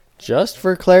Just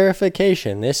for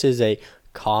clarification, this is a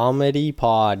comedy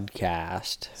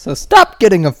podcast. So stop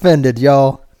getting offended,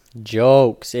 y'all.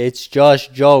 Jokes. It's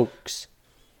just jokes.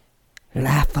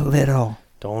 Laugh a little.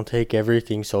 Don't take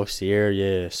everything so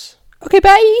serious. Okay,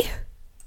 bye.